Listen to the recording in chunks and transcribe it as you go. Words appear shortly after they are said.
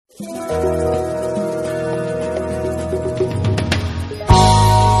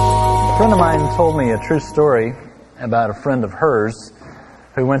told me a true story about a friend of hers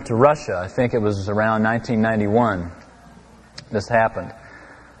who went to Russia. I think it was around 1991 this happened.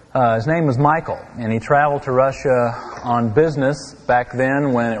 His name was Michael, and he traveled to Russia on business back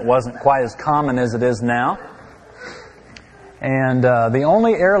then when it wasn't quite as common as it is now. And the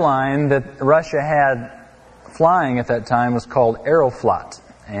only airline that Russia had flying at that time was called Aeroflot.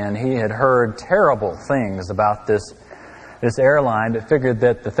 And he had heard terrible things about this airline, but figured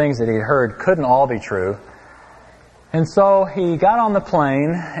that the things that he'd heard couldn't all be true. And so he got on the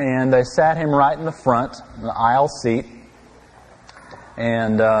plane, and they sat him right in the front, in the aisle seat.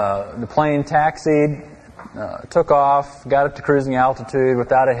 And the plane taxied, took off, got up to cruising altitude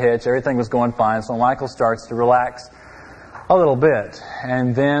without a hitch. Everything was going fine, so Michael starts to relax a little bit.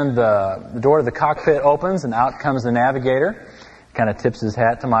 And then the door to the cockpit opens, and out comes the navigator. Kind of tips his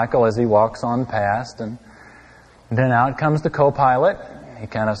hat to Michael as he walks on past. And then out comes the co-pilot. He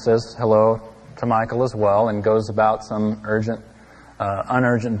kind of says hello to Michael as well and goes about some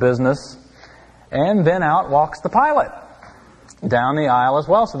unurgent business. And then out walks the pilot down the aisle as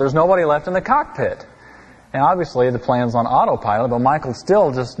well. So there's nobody left in the cockpit. And obviously the plane's on autopilot, but Michael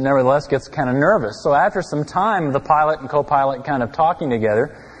still just nevertheless gets kind of nervous. So after some time, the pilot and co-pilot kind of talking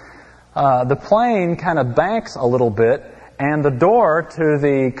together, the plane kind of banks a little bit, and the door to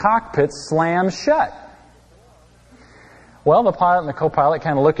the cockpit slams shut. Well, the pilot and the co-pilot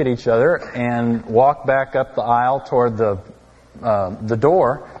kind of look at each other and walk back up the aisle toward the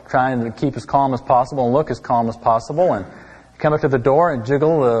door, trying to keep as calm as possible and look as calm as possible, and come up to the door and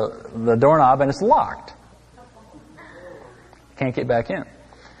jiggle the doorknob, and it's locked. Can't get back in.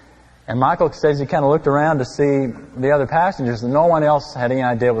 And Michael says he kind of looked around to see the other passengers, and no one else had any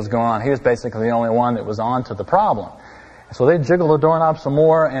idea what was going on. He was basically the only one that was on to the problem. So they jiggle the doorknob some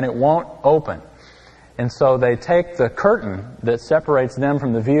more, and it won't open. And so they take the curtain that separates them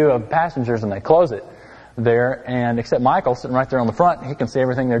from the view of passengers, and they close it there. And except Michael, sitting right there on the front, he can see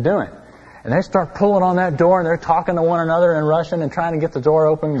everything they're doing. And they start pulling on that door, and they're talking to one another in Russian and trying to get the door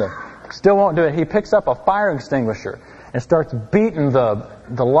open. They still won't do it. He picks up a fire extinguisher and starts beating the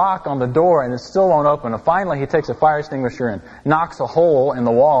lock on the door, and it still won't open. And finally, he takes a fire extinguisher and knocks a hole in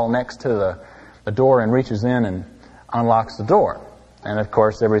the wall next to the door and reaches in and unlocks the door. And of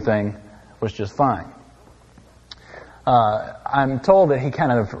course, everything was just fine. I'm told that he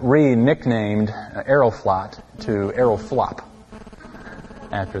kind of re-nicknamed Aeroflot to Aeroflop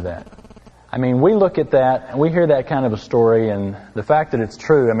after that. I mean, we look at that, and we hear that kind of a story, and the fact that it's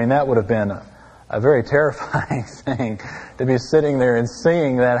true, I mean, that would have been a very terrifying thing to be sitting there and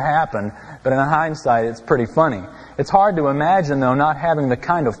seeing that happen. But in hindsight, it's pretty funny. It's hard to imagine, though, not having the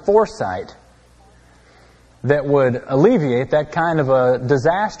kind of foresight that would alleviate that kind of a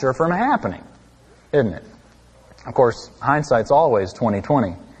disaster from happening, isn't it? Of course, hindsight's always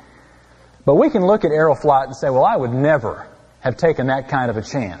 20/20. But we can look at Aeroflot and say, well, I would never have taken that kind of a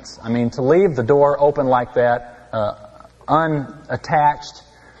chance. I mean, to leave the door open like that, unattached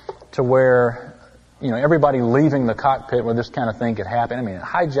to where, everybody leaving the cockpit where this kind of thing could happen. I mean, a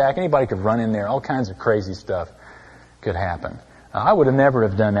hijack, anybody could run in there, all kinds of crazy stuff could happen. I would have never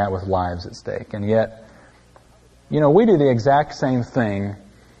have done that with lives at stake. And yet, we do the exact same thing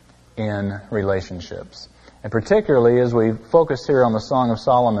in relationships. And particularly as we focus here on the Song of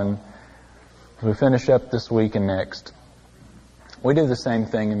Solomon, as we finish up this week and next, we do the same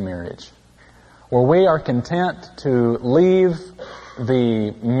thing in marriage, where we are content to leave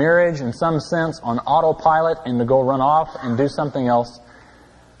the marriage in some sense on autopilot and to go run off and do something else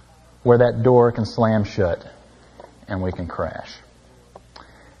where that door can slam shut and we can crash.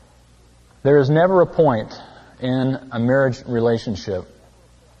 There is never a point in a marriage relationship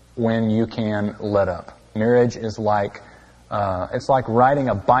when you can let up. Marriage is like riding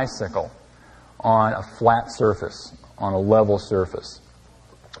a bicycle on a flat surface, on a level surface.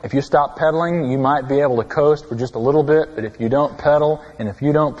 If you stop pedaling, you might be able to coast for just a little bit, but if you don't pedal and if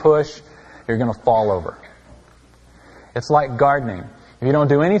you don't push, you're going to fall over. It's like gardening. If you don't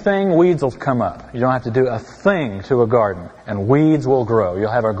do anything, weeds will come up. You don't have to do a thing to a garden, and weeds will grow.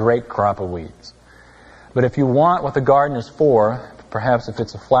 You'll have a great crop of weeds. But if you want what the garden is for, perhaps if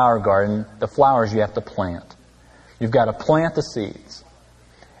it's a flower garden, the flowers you have to plant. You've got to plant the seeds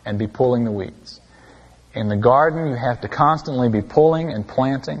and be pulling the weeds. In the garden, you have to constantly be pulling and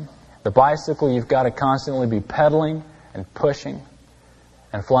planting. The bicycle, you've got to constantly be pedaling and pushing.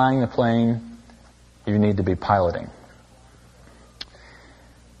 And flying the plane, you need to be piloting.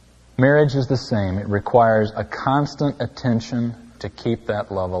 Marriage is the same. It requires a constant attention to keep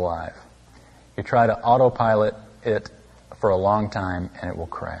that love alive. You try to autopilot it for a long time, and it will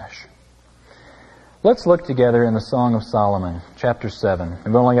crash. Let's look together in the Song of Solomon, chapter 7.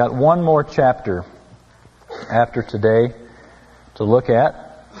 We've only got one more chapter after today to look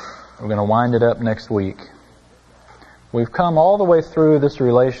at. We're going to wind it up next week. We've come all the way through this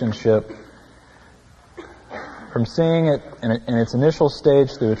relationship from seeing it in its initial stage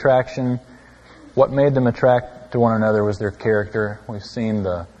through attraction. What made them attract to one another was their character. We've seen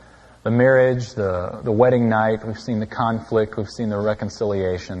the marriage, the wedding night. We've seen the conflict. We've seen the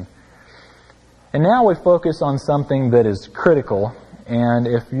reconciliation. And now we focus on something that is critical. And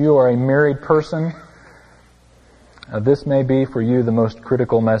if you are a married person, this may be for you the most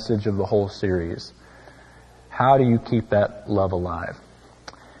critical message of the whole series. How do you keep that love alive?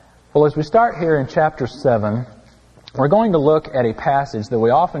 Well, as we start here in chapter 7, we're going to look at a passage that we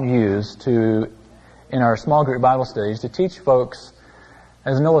often use in our small group Bible studies to teach folks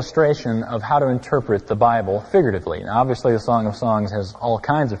as an illustration of how to interpret the Bible figuratively. Now, obviously, the Song of Songs has all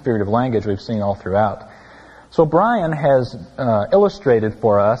kinds of figurative language we've seen all throughout. So Brian has illustrated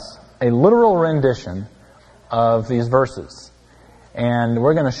for us a literal rendition of these verses. And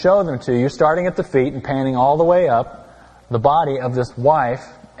we're going to show them to you, starting at the feet and panning all the way up, the body of this wife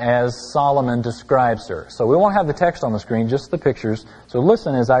as Solomon describes her. So we won't have the text on the screen, just the pictures. So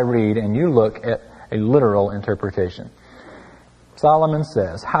listen as I read, and you look at a literal interpretation. Solomon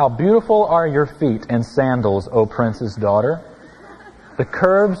says, "How beautiful are your feet in sandals, O princess daughter! The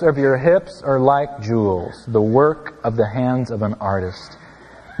curves of your hips are like jewels, the work of the hands of an artist.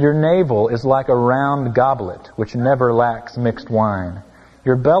 Your navel is like a round goblet, which never lacks mixed wine.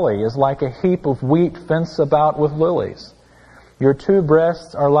 Your belly is like a heap of wheat fenced about with lilies. Your two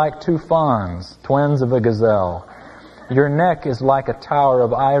breasts are like two fawns, twins of a gazelle. Your neck is like a tower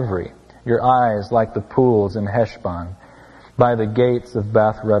of ivory, your eyes like the pools in Heshbon, by the gates of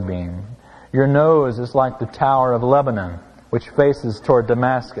Bath Rabbim. Your nose is like the tower of Lebanon, which faces toward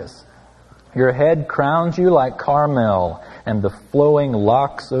Damascus. Your head crowns you like Carmel, and the flowing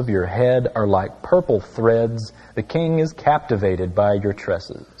locks of your head are like purple threads. The king is captivated by your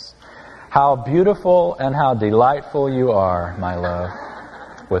tresses. How beautiful and how delightful you are, my love,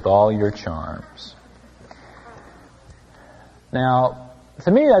 with all your charms." Now,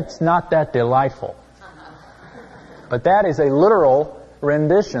 to me, that's not that delightful. But that is a literal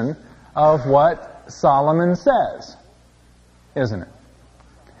rendition of what Solomon says, isn't it?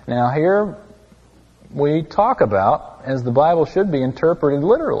 Now here we talk about, as the Bible should be interpreted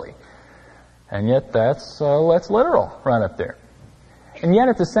literally. And yet that's literal right up there. And yet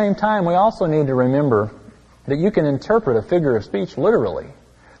at the same time, we also need to remember that you can interpret a figure of speech literally.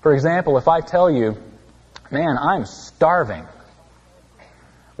 For example, if I tell you, "Man, I'm starving,"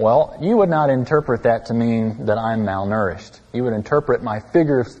 well, you would not interpret that to mean that I'm malnourished. You would interpret my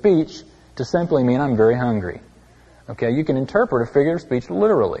figure of speech to simply mean I'm very hungry. Okay, you can interpret a figure of speech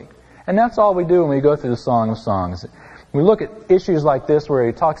literally. And that's all we do when we go through the Song of Songs. We look at issues like this where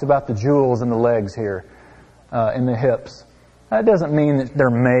he talks about the jewels in the legs here, in the hips. That doesn't mean that they're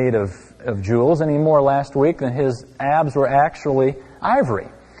made of jewels any more last week than his abs were actually ivory.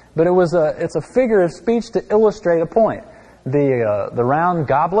 But it's a figure of speech to illustrate a point. The round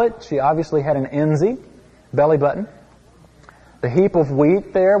goblet, she obviously had an enzy, belly button. The heap of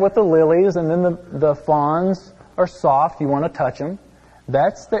wheat there with the lilies, and then the fawns are soft, you want to touch them.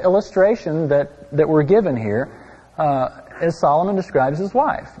 That's the illustration that we're given here as Solomon describes his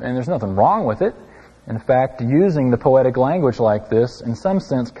wife. And there's nothing wrong with it. In fact, using the poetic language like this, in some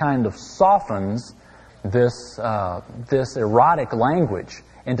sense, kind of softens this erotic language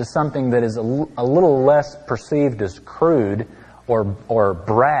into something that is a little less perceived as crude or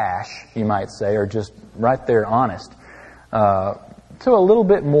brash, you might say, or just right there honest, to a little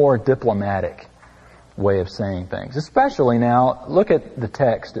bit more diplomatic way of saying things. Especially now, look at the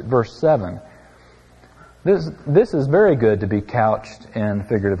text at verse 7. This is very good to be couched in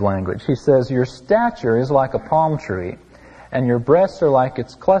figurative language. He says, "Your stature is like a palm tree, and your breasts are like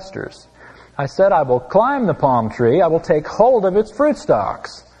its clusters. I said, I will climb the palm tree, I will take hold of its fruit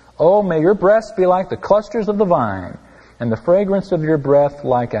stalks. Oh, may your breasts be like the clusters of the vine, and the fragrance of your breath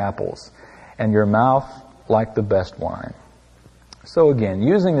like apples, and your mouth like the best wine." So again,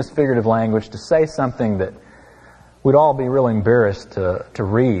 using this figurative language to say something that we'd all be really embarrassed to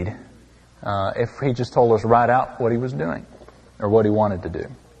read if he just told us right out what he was doing or what he wanted to do.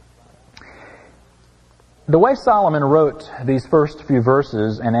 The way Solomon wrote these first few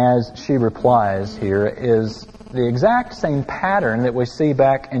verses, and as she replies here, is the exact same pattern that we see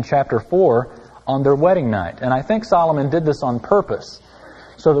back in chapter 4 on their wedding night. And I think Solomon did this on purpose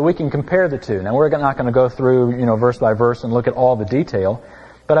so that we can compare the two. Now, we're not going to go through, verse by verse and look at all the detail.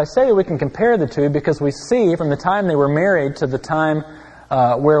 But I say we can compare the two because we see from the time they were married to the time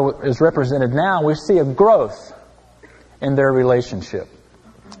where is represented now, we see a growth in their relationship.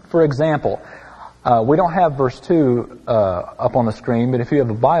 For example, we don't have verse 2 up on the screen, but if you have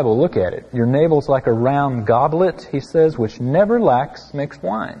a Bible, look at it. Your navel's like a round goblet, he says, which never lacks mixed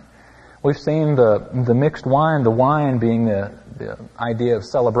wine. We've seen the mixed wine, the wine being the idea of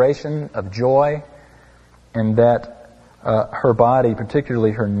celebration, of joy, and that her body,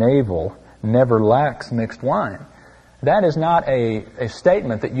 particularly her navel, never lacks mixed wine. That is not a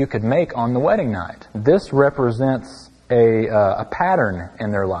statement that you could make on the wedding night. This represents a pattern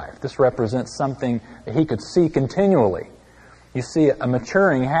in their life. This represents something that he could see continually. You see a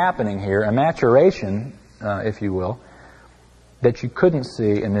maturing happening here, a maturation, if you will, that you couldn't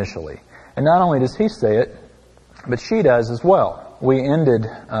see initially. And not only does he say it, but she does as well. We ended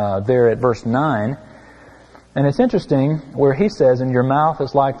there at verse 9, and it's interesting where he says, "And your mouth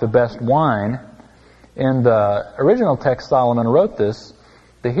is like the best wine." In the original text Solomon wrote this,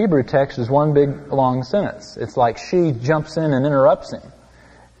 the Hebrew text is one big long sentence. It's like she jumps in and interrupts him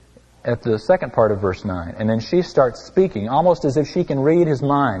at the second part of verse 9. And then she starts speaking, almost as if she can read his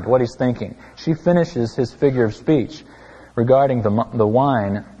mind, what he's thinking. She finishes his figure of speech. Regarding the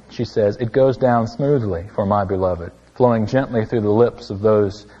wine, she says, "It goes down smoothly for my beloved, flowing gently through the lips of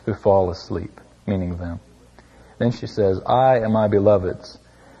those who fall asleep," meaning them. Then she says, "I am my beloved's,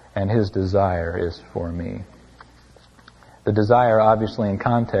 and his desire is for me." The desire, obviously, in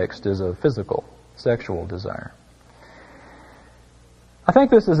context, is a physical, sexual desire. I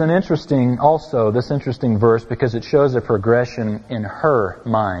think this is this interesting verse, because it shows a progression in her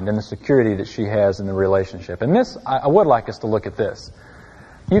mind and the security that she has in the relationship. And this, I would like us to look at this.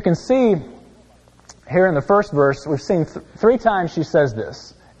 You can see here in the first verse, we've seen 3 times she says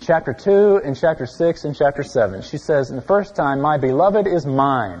this. Chapter 2, in chapter 6, and chapter 7. She says in the first time, "My beloved is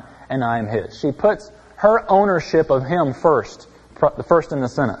mine, and I am his." She puts her ownership of him first in the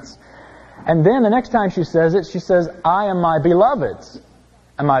sentence. And then the next time she says it, she says, "I am my beloved's,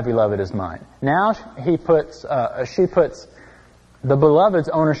 and my beloved is mine." Now she puts the beloved's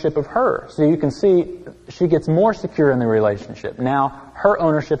ownership of her. So you can see she gets more secure in the relationship. Now her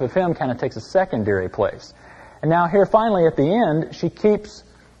ownership of him kind of takes a secondary place. And now here finally at the end, she keeps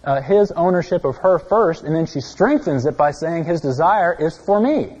his ownership of her first, and then she strengthens it by saying his desire is for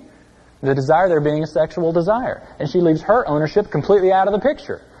me. The desire there being a sexual desire. And she leaves her ownership completely out of the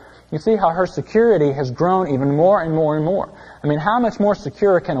picture. You see how her security has grown even more and more and more. I mean, how much more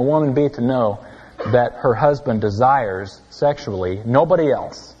secure can a woman be to know that her husband desires sexually nobody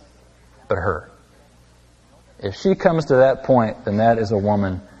else but her? If she comes to that point, then that is a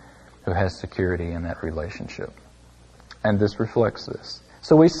woman who has security in that relationship. And this reflects this.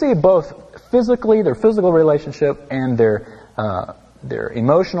 So we see both physically, their physical relationship, and their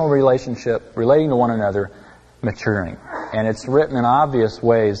emotional relationship relating to one another maturing. And it's written in obvious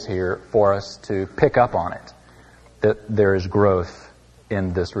ways here for us to pick up on it, that there is growth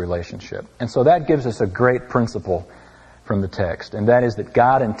in this relationship. And so that gives us a great principle from the text, and that is that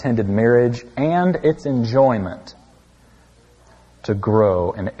God intended marriage and its enjoyment to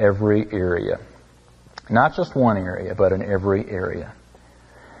grow in every area. Not just one area, but in every area.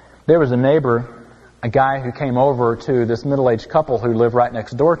 There was a neighbor, a guy who came over to this middle-aged couple who lived right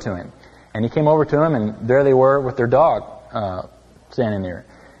next door to him. And he came over to him, and there they were with their dog standing there.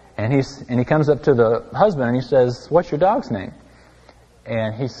 And he comes up to the husband, and he says, "What's your dog's name?"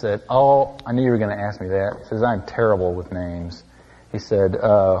 And he said, "Oh, I knew you were going to ask me that." He says, "I'm terrible with names." He said,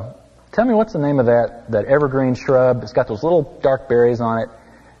 "Tell me what's the name of that evergreen shrub? It's got those little dark berries on it."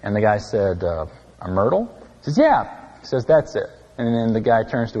 And the guy said, "A myrtle?" He says, "Yeah." He says, "That's it." And then the guy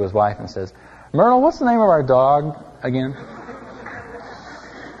turns to his wife and says, "Myrtle, what's the name of our dog again?"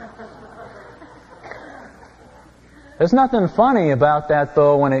 There's nothing funny about that,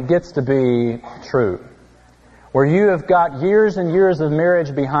 though, when it gets to be true. Where you have got years and years of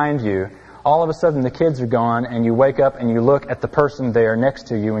marriage behind you, all of a sudden the kids are gone, and you wake up and you look at the person there next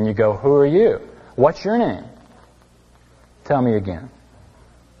to you and you go, "Who are you? What's your name? Tell me again."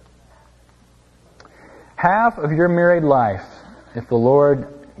 Half of your married life, if the Lord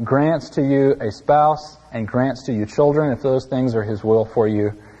grants to you a spouse and grants to you children, if those things are His will for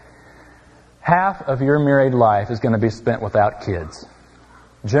you, half of your married life is going to be spent without kids.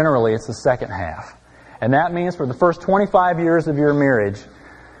 Generally, it's the second half. And that means for the first 25 years of your marriage,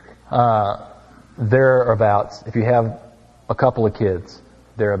 thereabouts, if you have a couple of kids,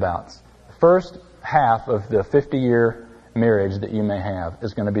 thereabouts. The first half of the 50-year marriage that you may have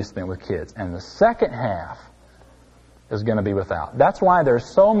is going to be spent with kids. And the second half is going to be without. That's why there's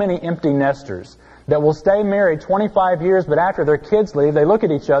so many empty nesters that will stay married 25 years, but after their kids leave, they look at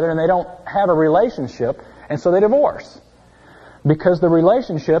each other and they don't have a relationship, and so they divorce. Because the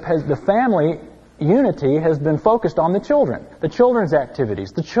relationship the family unity has been focused on the children's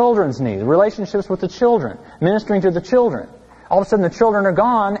activities, the children's needs, relationships with the children, ministering to the children. All of a sudden the children are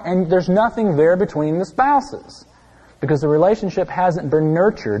gone and there's nothing there between the spouses because the relationship hasn't been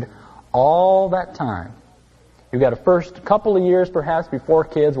nurtured all that time. You've got a first couple of years perhaps before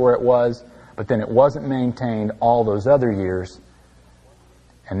kids where it was, but then it wasn't maintained all those other years.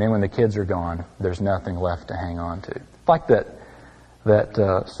 And then when the kids are gone, there's nothing left to hang on to. Like that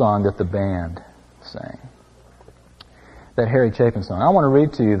song that the band sang. That Harry Chapin song. I want to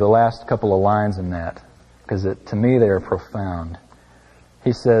read to you the last couple of lines in that, because to me they are profound.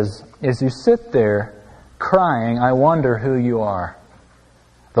 He says, "As you sit there crying, I wonder who you are.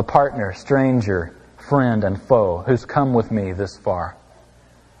 The partner, stranger, friend, and foe who's come with me this far.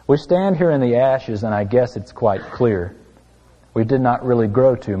 We stand here in the ashes, and I guess it's quite clear we did not really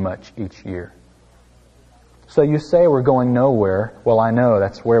grow too much each year. So you say we're going nowhere. Well, I know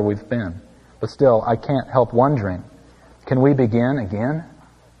that's where we've been. But still, I can't help wondering, can we begin again?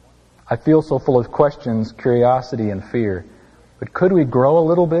 I feel so full of questions, curiosity, and fear. But could we grow a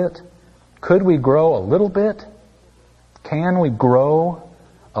little bit? Could we grow a little bit? Can we grow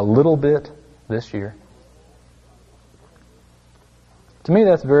a little bit this year?" To me,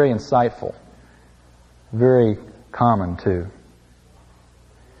 that's very insightful. Very common, too.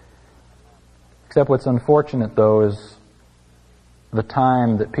 Except what's unfortunate, though, is the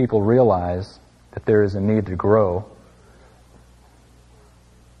time that people realize that there is a need to grow,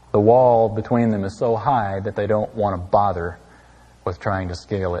 the wall between them is so high that they don't want to bother with trying to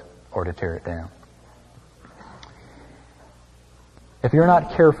scale it or to tear it down. If you're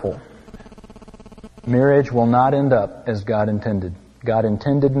not careful, marriage will not end up as God intended. God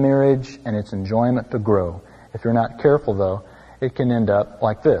intended marriage and its enjoyment to grow. If you're not careful, though, it can end up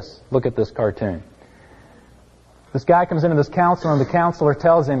like this. Look at this cartoon. This guy comes into this counselor, and the counselor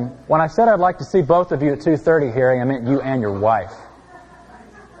tells him, "When I said I'd like to see both of you at 2:30, Harry, I meant you and your wife."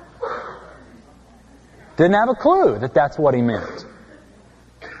 Didn't have a clue that that's what he meant.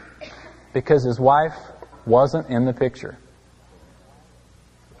 Because his wife wasn't in the picture.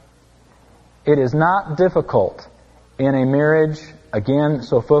 It is not difficult in a marriage, again,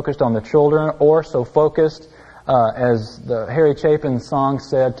 so focused on the children, or so focused, as the Harry Chapin song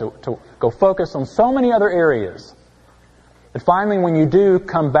said, to go focus on so many other areas. But finally, when you do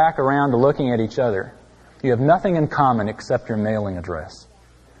come back around to looking at each other, you have nothing in common except your mailing address.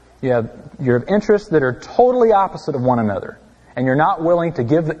 You have interests that are totally opposite of one another, and you're not willing to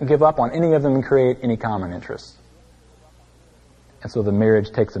give up on any of them and create any common interests. And so the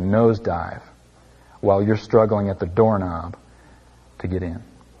marriage takes a nosedive while you're struggling at the doorknob to get in.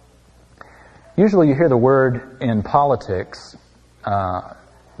 Usually you hear the word in politics,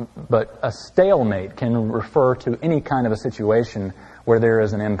 but a stalemate can refer to any kind of a situation where there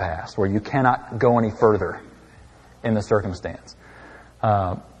is an impasse, where you cannot go any further in the circumstance.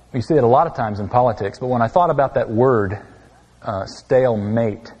 You see it a lot of times in politics, but when I thought about that word,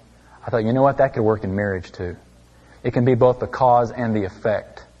 stalemate, I thought, you know what, that could work in marriage too. It can be both the cause and the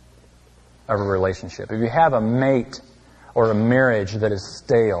effect of a relationship. If you have a mate or a marriage that is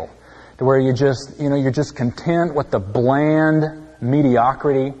stale, to where you're just content with the bland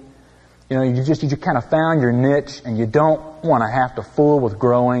mediocrity, you just kind of found your niche and you don't want to have to fool with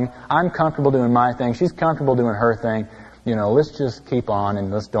growing. I'm comfortable doing my thing, she's comfortable doing her thing. Let's just keep on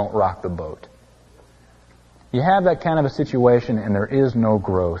and let's don't rock the boat. You have that kind of a situation and there is no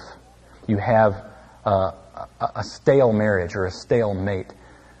growth. You have a stale marriage or a stale mate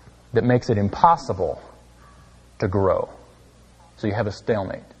that makes it impossible to grow. So you have a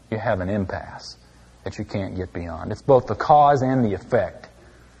stalemate. You have an impasse that you can't get beyond. It's both the cause and the effect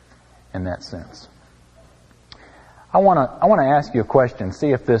in that sense. I want to ask you a question.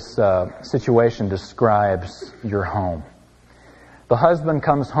 See if this situation describes your home. The husband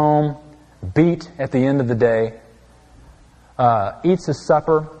comes home, beat at the end of the day, eats his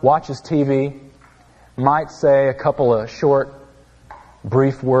supper, watches TV, might say a couple of short,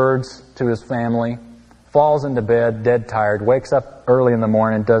 brief words to his family, falls into bed, dead tired, wakes up early in the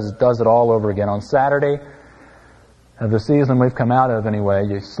morning, does it all over again. On Saturday, the season we've come out of anyway,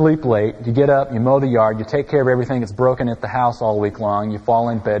 you sleep late, you get up, you mow the yard, you take care of everything that's broken at the house all week long, you fall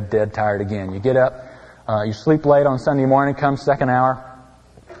in bed, dead tired again. You get up, you sleep late on Sunday morning, comes second hour,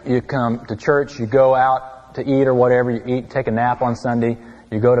 you come to church, you go out to eat or whatever, you eat, take a nap on Sunday,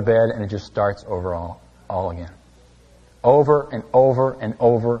 you go to bed, and it just starts over all again. Over and over and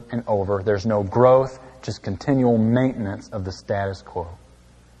over and over. There's no growth, just continual maintenance of the status quo.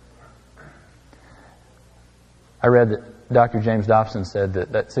 I read that Dr. James Dobson said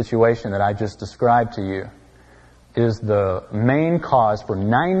that situation that I just described to you is the main cause for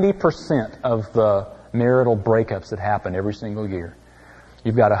 90% of the marital breakups that happen every single year.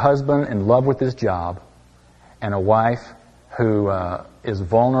 You've got a husband in love with his job and a wife who is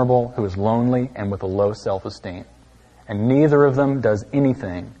vulnerable, who is lonely, and with a low self-esteem. And neither of them does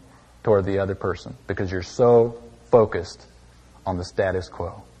anything toward the other person because you're so focused on the status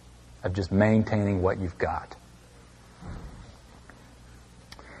quo of just maintaining what you've got.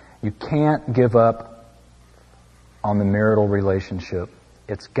 You can't give up on the marital relationship.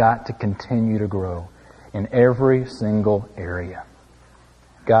 It's got to continue to grow in every single area.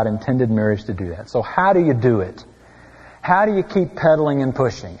 God intended marriage to do that. So how do you do it? How do you keep pedaling and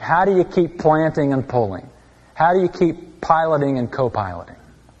pushing? How do you keep planting and pulling? How do you keep piloting and co-piloting?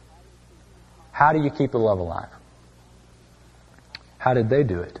 How do you keep the love alive? How did they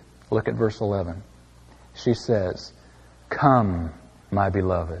do it? Look at verse 11. She says, "Come, my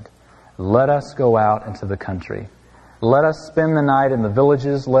beloved, let us go out into the country. Let us spend the night in the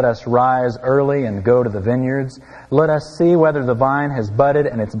villages. Let us rise early and go to the vineyards. Let us see whether the vine has budded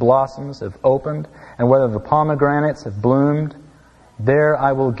and its blossoms have opened, and whether the pomegranates have bloomed. There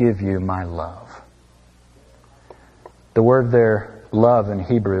I will give you my love." The word there, love in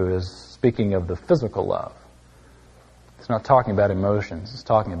Hebrew, is speaking of the physical love. It's not talking about emotions. It's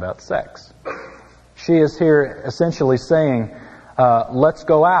talking about sex. She is here essentially saying, let's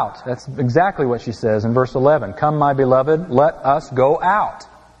go out. That's exactly what she says in verse 11. "Come, my beloved, let us go out."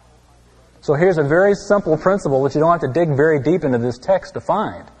 So here's a very simple principle that you don't have to dig very deep into this text to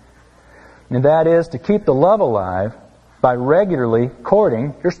find. And that is to keep the love alive by regularly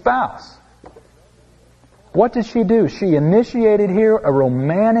courting your spouse. What did she do? She initiated here a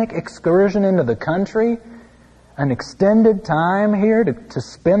romantic excursion into the country, an extended time here to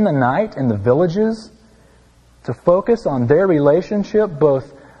spend the night in the villages, to focus on their relationship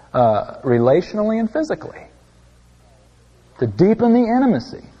both relationally and physically, to deepen the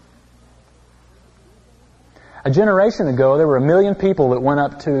intimacy. A generation ago, there were 1 million people that went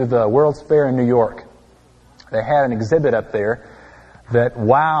up to the World's Fair in New York. They had an exhibit up there that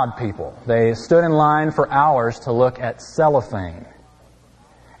wowed people. They stood in line for hours to look at cellophane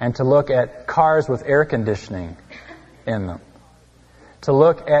and to look at cars with air conditioning in them, to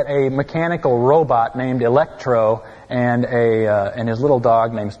look at a mechanical robot named Electro and his little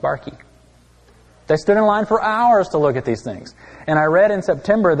dog named Sparky. They stood in line for hours to look at these things. And I read in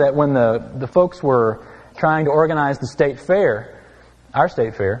September that when the folks were trying to organize the state fair, our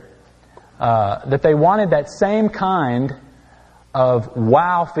state fair, that they wanted that same kind of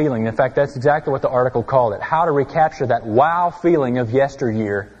wow feeling. In fact, that's exactly what the article called it. How to recapture that wow feeling of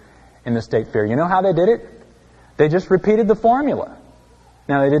yesteryear in the state fair. You know how they did it? They just repeated the formula.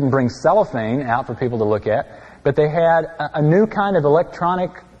 Now, they didn't bring cellophane out for people to look at, but they had a new kind of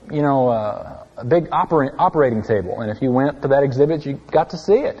electronic, a big operating table. And if you went to that exhibit, you got to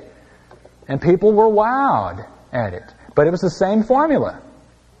see it. And people were wowed at it. But it was the same formula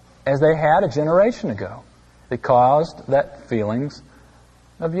as they had a generation ago that caused that feelings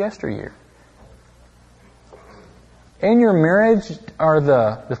of yesteryear. In your marriage, are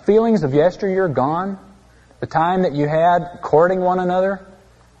the feelings of yesteryear gone? The time that you had courting one another?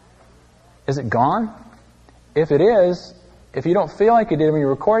 Is it gone? If it is, if you don't feel like you did when you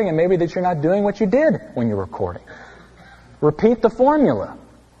were courting, and maybe that you're not doing what you did when you were courting. Repeat the formula.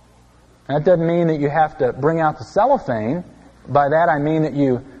 That doesn't mean that you have to bring out the cellophane. By that I mean that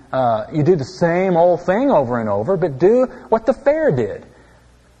you do the same old thing over and over, but do what the fair did.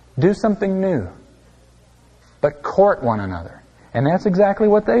 Do something new. But court one another. And that's exactly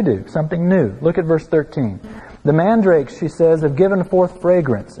what they do, something new. Look at verse 13. "The mandrakes," she says, "have given forth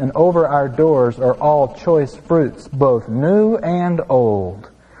fragrance, and over our doors are all choice fruits, both new and old,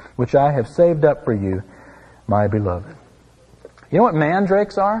 which I have saved up for you, my beloved." You know what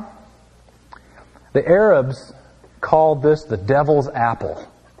mandrakes are? The Arabs called this the devil's apple.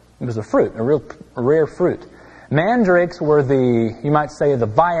 It was a fruit, a real rare fruit. Mandrakes were you might say, the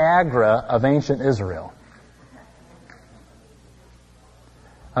Viagra of ancient Israel.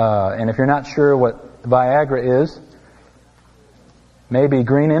 And if you're not sure what Viagra is, maybe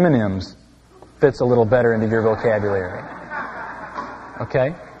green M&Ms fits a little better into your vocabulary.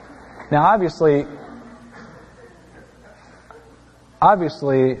 Okay? Now, obviously,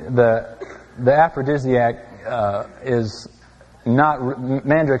 the aphrodisiac is not,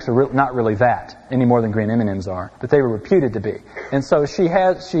 mandrakes are not really that any more than green M&Ms are, but they were reputed to be. And so she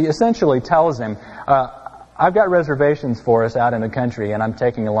essentially tells him, I've got reservations for us out in the country, and I'm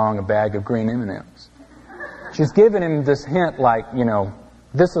taking along a bag of green M&Ms. She's given him this hint like,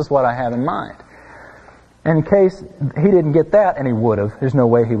 this is what I have in mind. And in case he didn't get that, and he would have, there's no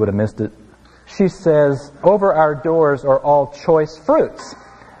way he would have missed it, she says, over our doors are all choice fruits.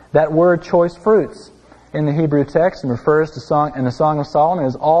 That word choice fruits in the Hebrew text and refers to in the Song of Solomon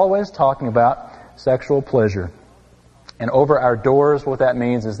is always talking about sexual pleasure. And over our doors, what that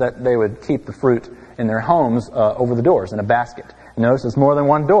means is that they would keep the fruit in their homes over the doors in a basket. Notice it's more than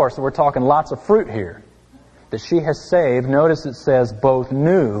one door, so we're talking lots of fruit here that she has saved. Notice it says both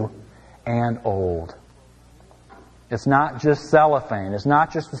new and old. It's not just cellophane. It's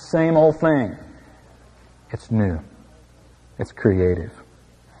not just the same old thing. It's new. It's creative.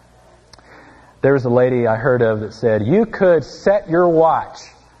 There was a lady I heard of that said, "You could set your watch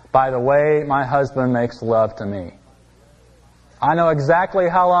by the way my husband makes love to me. I know exactly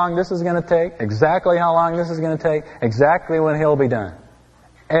how long this is going to take, exactly how long this is going to take, exactly when he'll be done.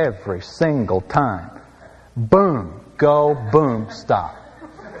 Every single time. Boom, go, boom, stop,"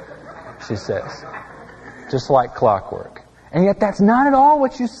 she says. Just like clockwork. And yet that's not at all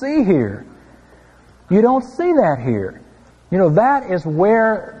what you see here. You don't see that here. You know, that is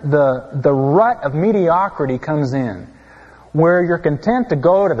where the rut of mediocrity comes in. Where you're content to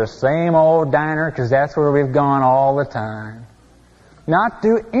go to the same old diner because that's where we've gone all the time. Not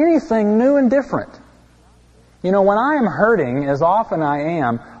do anything new and different. You know, when I am hurting, as often I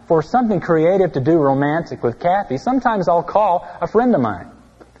am, for something creative to do romantic with Kathy, sometimes I'll call a friend of mine,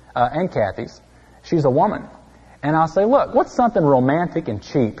 and Kathy's. She's a woman. And I'll say, "Look, what's something romantic and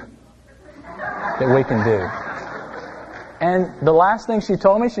cheap that we can do?" And the last thing she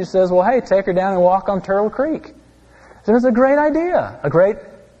told me, she says, "Well, hey, take her down and walk on Turtle Creek." So it was a great idea.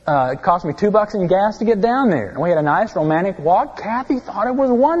 It cost me $2 in gas to get down there. And we had a nice romantic walk. Kathy thought it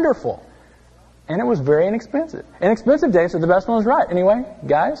was wonderful. And it was very inexpensive. Inexpensive days are the best ones, right? Anyway,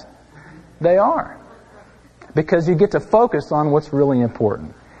 guys, they are. Because you get to focus on what's really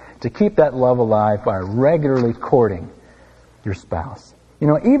important. To keep that love alive by regularly courting your spouse. You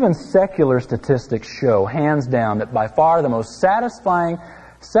know, even secular statistics show, hands down, that by far the most satisfying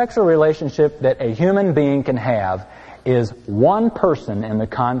sexual relationship that a human being can have is one person in the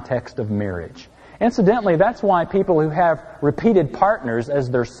context of marriage. Incidentally, that's why people who have repeated partners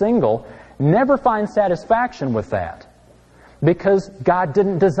as they're single never find satisfaction with that. Because God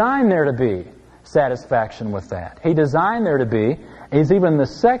didn't design there to be satisfaction with that. He designed there to be, as even the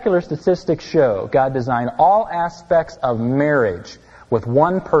secular statistics show, God designed all aspects of marriage with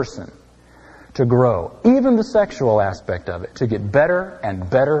one person to grow, even the sexual aspect of it, to get better and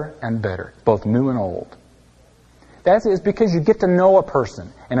better and better, both new and old. That is because you get to know a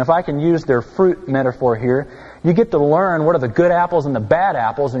person. And if I can use their fruit metaphor here, you get to learn what are the good apples and the bad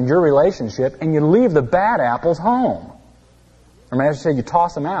apples in your relationship, and you leave the bad apples home. Or as I say, you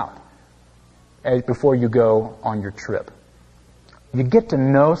toss them out before you go on your trip. You get to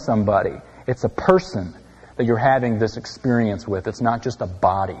know somebody. It's a person that you're having this experience with. It's not just a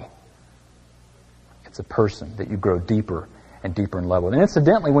body. It's a person that you grow deeper and deeper in love with. And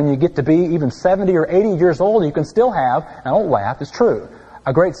incidentally, when you get to be even 70 or 80 years old, you can still have, and don't laugh, it's true,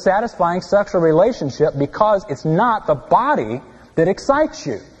 a great satisfying sexual relationship because it's not the body that excites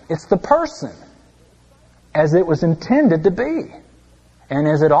you. It's the person as it was intended to be. And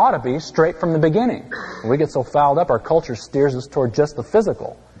as it ought to be straight from the beginning. When we get so fouled up, our culture steers us toward just the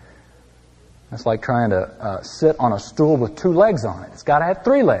physical. It's like trying to sit on a stool with 2 legs on it. It's got to have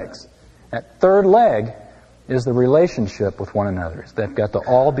 3 legs. That third leg is the relationship with one another. They've got to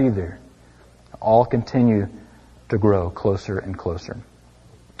all be there. All continue to grow closer and closer.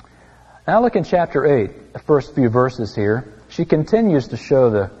 Now look in chapter 8, the first few verses here. She continues to show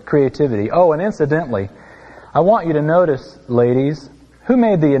the creativity. Oh, and incidentally, I want you to notice, ladies, who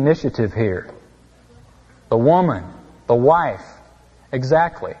made the initiative here? The woman, the wife.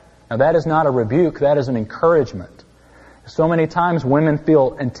 Exactly. Now that is not a rebuke, that is an encouragement. So many times women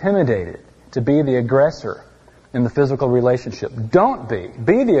feel intimidated to be the aggressor in the physical relationship. Don't be.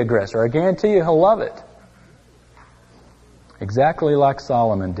 Be the aggressor. I guarantee you he'll love it. Exactly like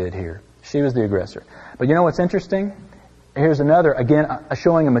Solomon did here. She was the aggressor. But you know what's interesting? Here's another, again,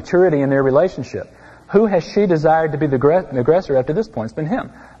 showing a maturity in their relationship. Who has she desired to be the aggressor after this point? It's been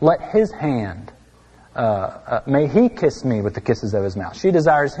him. Let his hand, may he kiss me with the kisses of his mouth. She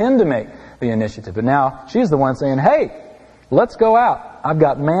desires him to make the initiative. But now she's the one saying, hey, let's go out. I've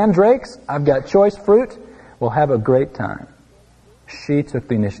got mandrakes. I've got choice fruit. We'll have a great time. She took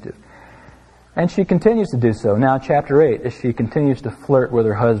the initiative. And she continues to do so. Now, chapter 8, as she continues to flirt with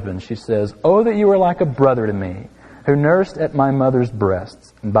her husband, she says, "Oh, that you were like a brother to me, who nursed at my mother's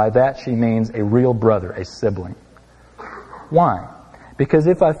breasts." And by that she means a real brother, a sibling. Why? Because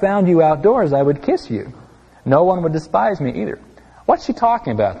if I found you outdoors, I would kiss you. No one would despise me either. What's she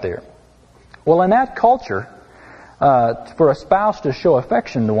talking about there? Well, in that culture, for a spouse to show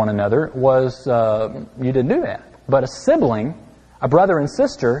affection to one another was, you didn't do that. But a sibling, a brother and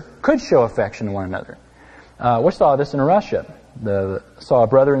sister, could show affection to one another. We saw this in Russia. Saw a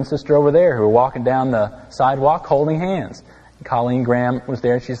brother and sister over there who were walking down the sidewalk holding hands. Colleen Graham was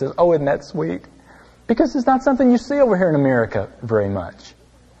there, and she says, "Oh, isn't that sweet?" Because it's not something you see over here in America very much.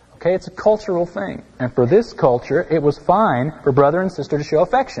 Okay, it's a cultural thing. And for this culture, it was fine for brother and sister to show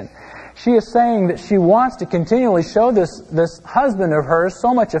affection. She is saying that she wants to continually show this husband of hers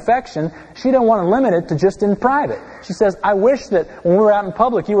so much affection, she don't want to limit it to just in private. She says, "I wish that when we were out in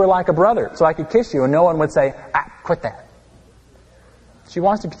public, you were like a brother, so I could kiss you and no one would say, quit that." She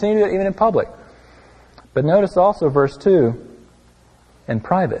wants to continue that even in public. But notice also verse 2, in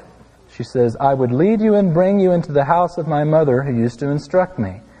private. She says, "I would lead you and bring you into the house of my mother who used to instruct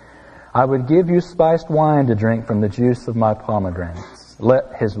me. I would give you spiced wine to drink from the juice of my pomegranates.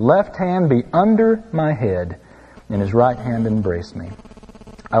 Let his left hand be under my head, and his right hand embrace me.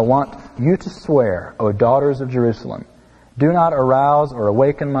 I want you to swear, O daughters of Jerusalem, do not arouse or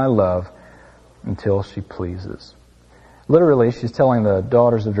awaken my love until she pleases." Literally, she's telling the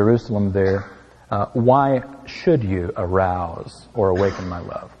daughters of Jerusalem there, why should you arouse or awaken my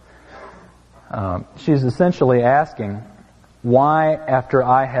love? She's essentially asking, why, after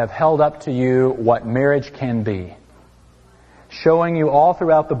I have held up to you what marriage can be, showing you all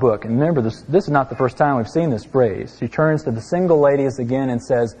throughout the book, and remember, this is not the first time we've seen this phrase. She turns to the single ladies again and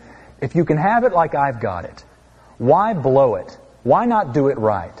says, if you can have it like I've got it, why blow it? Why not do it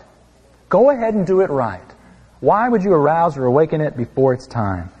right? Go ahead and do it right. Why would you arouse or awaken it before it's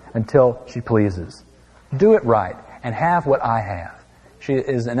time, until she pleases? Do it right and have what I have. She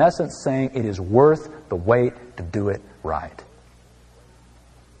is in essence saying it is worth the wait to do it right.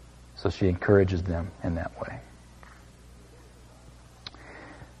 So she encourages them in that way.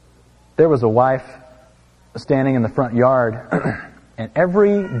 There was a wife standing in the front yard, and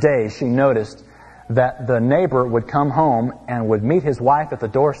every day she noticed that the neighbor would come home and would meet his wife at the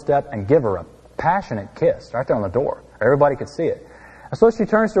doorstep and give her a passionate kiss right there on the door. Everybody could see it. And so she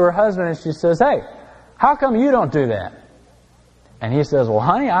turns to her husband and she says, "Hey, how come you don't do that?" And he says, "Well,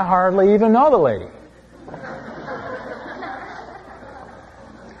 honey, I hardly even know the lady."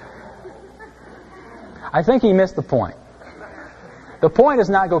 I think he missed the point. The point is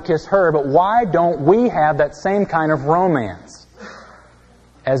not go kiss her, but why don't we have that same kind of romance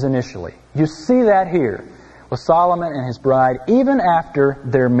as initially? You see that here with Solomon and his bride, even after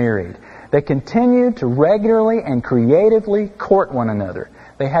they're married. They continued to regularly and creatively court one another.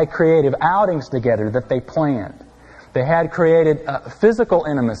 They had creative outings together that they planned. They had created physical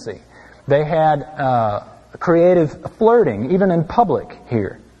intimacy. They had creative flirting, even in public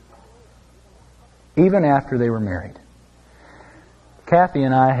here, even after they were married. Kathy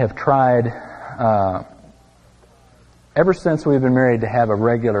and I have tried, ever since we've been married, to have a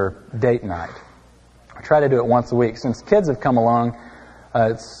regular date night. I try to do it once a week. Since kids have come along,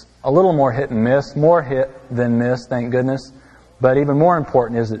 it's a little more hit and miss, more hit than miss, thank goodness. But even more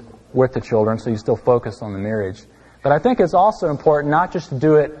important is it with the children, so you still focus on the marriage. But I think it's also important not just to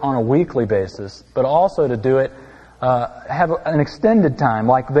do it on a weekly basis, but also to do it, have an extended time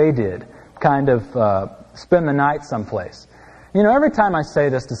like they did, kind of spend the night someplace. You know, every time I say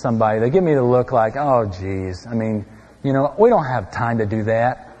this to somebody, they give me the look like, "Oh, geez, I mean, you know, we don't have time to do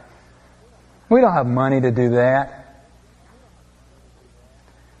that. We don't have money to do that."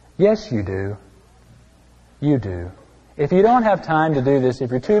 Yes, you do. You do. If you don't have time to do this,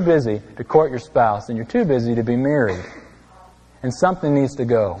 if you're too busy to court your spouse, then you're too busy to be married. And something needs to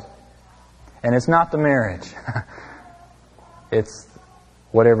go. And it's not the marriage. It's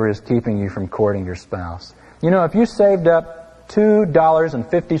whatever is keeping you from courting your spouse. You know, if you saved up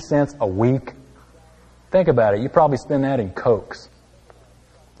 $2.50 a week, think about it. You probably spend that in Cokes.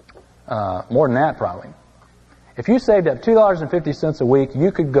 More than that, probably. If you saved up $2.50 a week,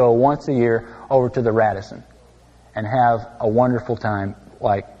 you could go once a year over to the Radisson and have a wonderful time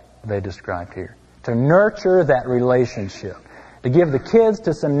like they described here. To nurture that relationship. To give the kids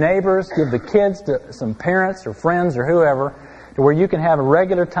to some neighbors, give the kids to some parents or friends or whoever, to where you can have a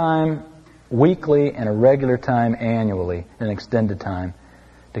regular time weekly and a regular time annually, an extended time,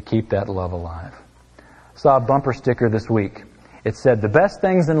 to keep that love alive. I saw a bumper sticker this week. It said, "The best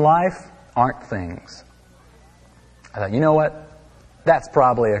things in life aren't things." I thought, you know what? That's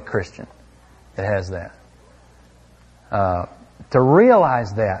probably a Christian that has that. To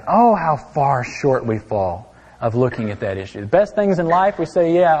realize that, oh, how far short we fall of looking at that issue. The best things in life, we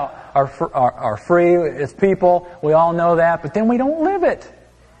say, yeah, are free. It's people. We all know that. But then we don't live it.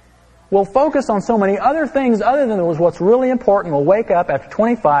 We'll focus on so many other things other than what's really important. We'll wake up after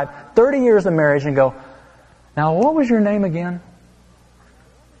 25, 30 years of marriage and go, Now, what was your name again?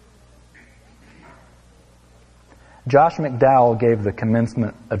 Josh McDowell gave the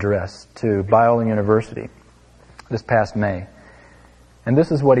commencement address to Biola University this past May. And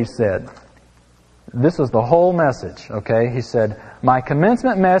this is what he said. This was the whole message, okay? He said, "My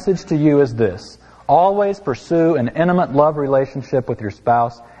commencement message to you is this. Always pursue an intimate love relationship with your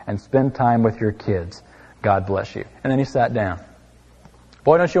spouse and spend time with your kids. God bless you." And then he sat down.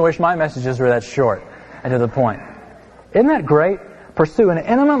 Boy, don't you wish my messages were that short and to the point. Isn't that great? Pursue an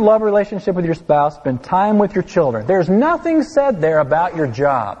intimate love relationship with your spouse. Spend time with your children. There's nothing said there about your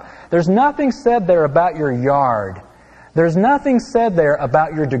job. There's nothing said there about your yard. There's nothing said there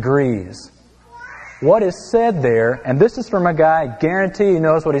about your degrees. What is said there, and this is from a guy, I guarantee he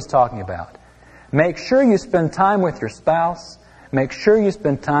knows what he's talking about. Make sure you spend time with your spouse. Make sure you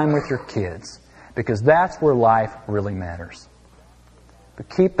spend time with your kids. Because that's where life really matters. But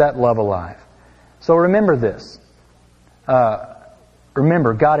keep that love alive. So remember this.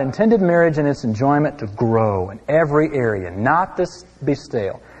 Remember, God intended marriage and its enjoyment to grow in every area, not to be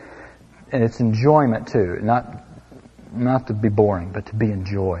stale. And its enjoyment too, not to be boring, but to be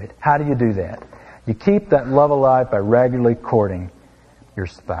enjoyed. How do you do that? You keep that love alive by regularly courting your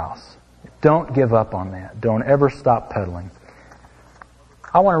spouse. Don't give up on that. Don't ever stop pedaling.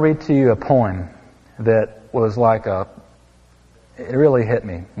 I want to read to you a poem that was like it really hit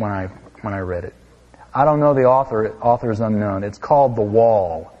me when I read it. I don't know the author. Author is unknown. It's called The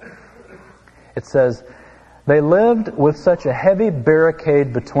Wall. It says, "They lived with such a heavy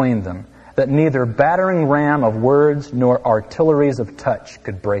barricade between them that neither battering ram of words nor artilleries of touch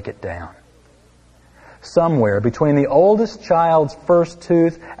could break it down. Somewhere between the oldest child's first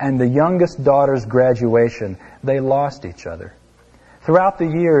tooth and the youngest daughter's graduation, they lost each other. Throughout the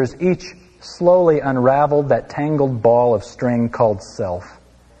years, each slowly unraveled that tangled ball of string called self.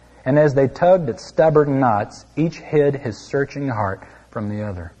 And as they tugged at stubborn knots, each hid his searching heart from the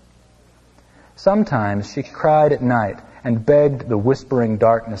other. Sometimes she cried at night and begged the whispering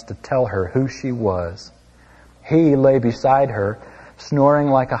darkness to tell her who she was. He lay beside her, snoring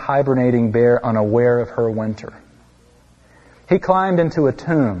like a hibernating bear unaware of her winter. He climbed into a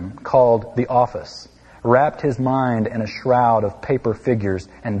tomb called the office, wrapped his mind in a shroud of paper figures,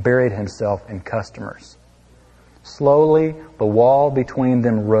 and buried himself in customers. Slowly, the wall between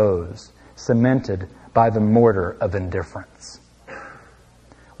them rose, cemented by the mortar of indifference.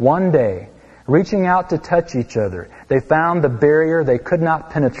 One day, reaching out to touch each other, they found the barrier they could not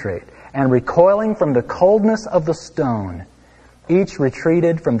penetrate, and recoiling from the coldness of the stone, each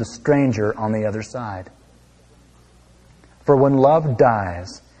retreated from the stranger on the other side. For when love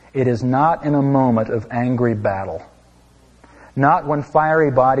dies, it is not in a moment of angry battle, not when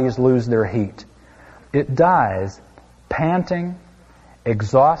fiery bodies lose their heat. It dies panting,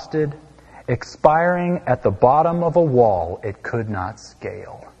 exhausted, expiring at the bottom of a wall it could not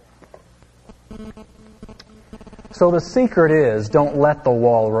scale. So the secret is, don't let the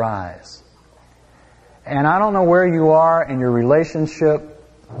wall rise. And I don't know where you are in your relationship,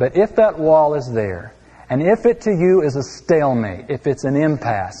 but if that wall is there, and if it to you is a stalemate, if it's an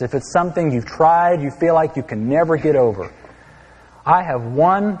impasse, if it's something you've tried, you feel like you can never get over, I have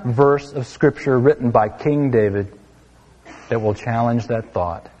one verse of Scripture written by King David that will challenge that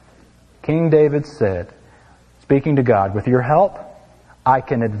thought. King David said, speaking to God, "With your help, I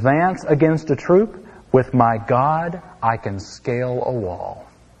can advance against a troop. With my God, I can scale a wall."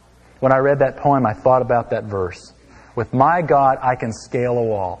 When I read that poem, I thought about that verse. With my God, I can scale a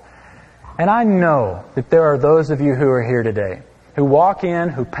wall. And I know that there are those of you who are here today who walk in,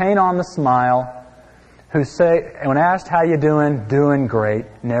 who paint on the smile, who say, when asked how you doing great,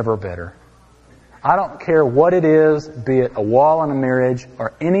 never better. I don't care what it is, be it a wall in a marriage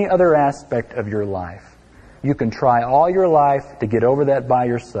or any other aspect of your life. You can try all your life to get over that by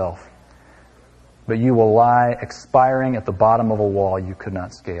yourself, but you will lie expiring at the bottom of a wall you could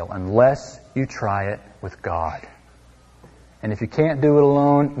not scale unless you try it with God. And if you can't do it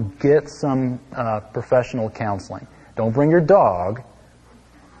alone, get some professional counseling. Don't bring your dog.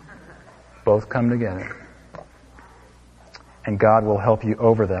 Both come together. And God will help you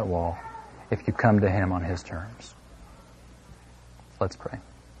over that wall if you come to Him on His terms. Let's pray.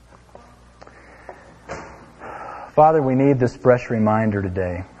 Father, we need this fresh reminder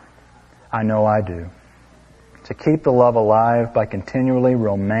today. I know I do. To keep the love alive by continually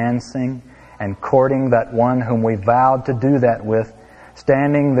romancing and courting that one whom we vowed to do that with,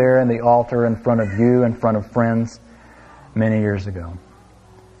 standing there in the altar in front of you, in front of friends, many years ago.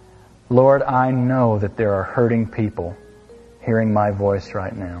 Lord, I know that there are hurting people hearing my voice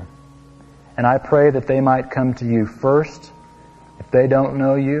right now. And I pray that they might come to you first if they don't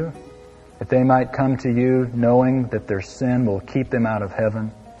know you, that they might come to you knowing that their sin will keep them out of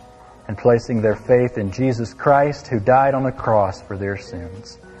heaven, and placing their faith in Jesus Christ, who died on the cross for their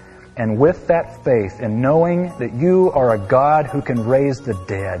sins. And with that faith, and knowing that you are a God who can raise the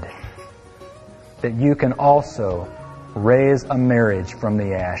dead, that you can also raise a marriage from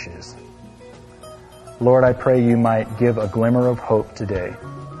the ashes. Lord, I pray you might give a glimmer of hope today,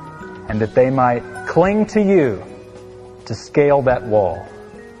 and that they might cling to you to scale that wall,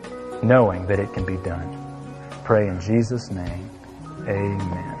 knowing that it can be done. Pray in Jesus' name.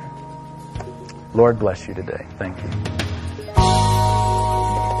 Amen. Lord bless you today. Thank you.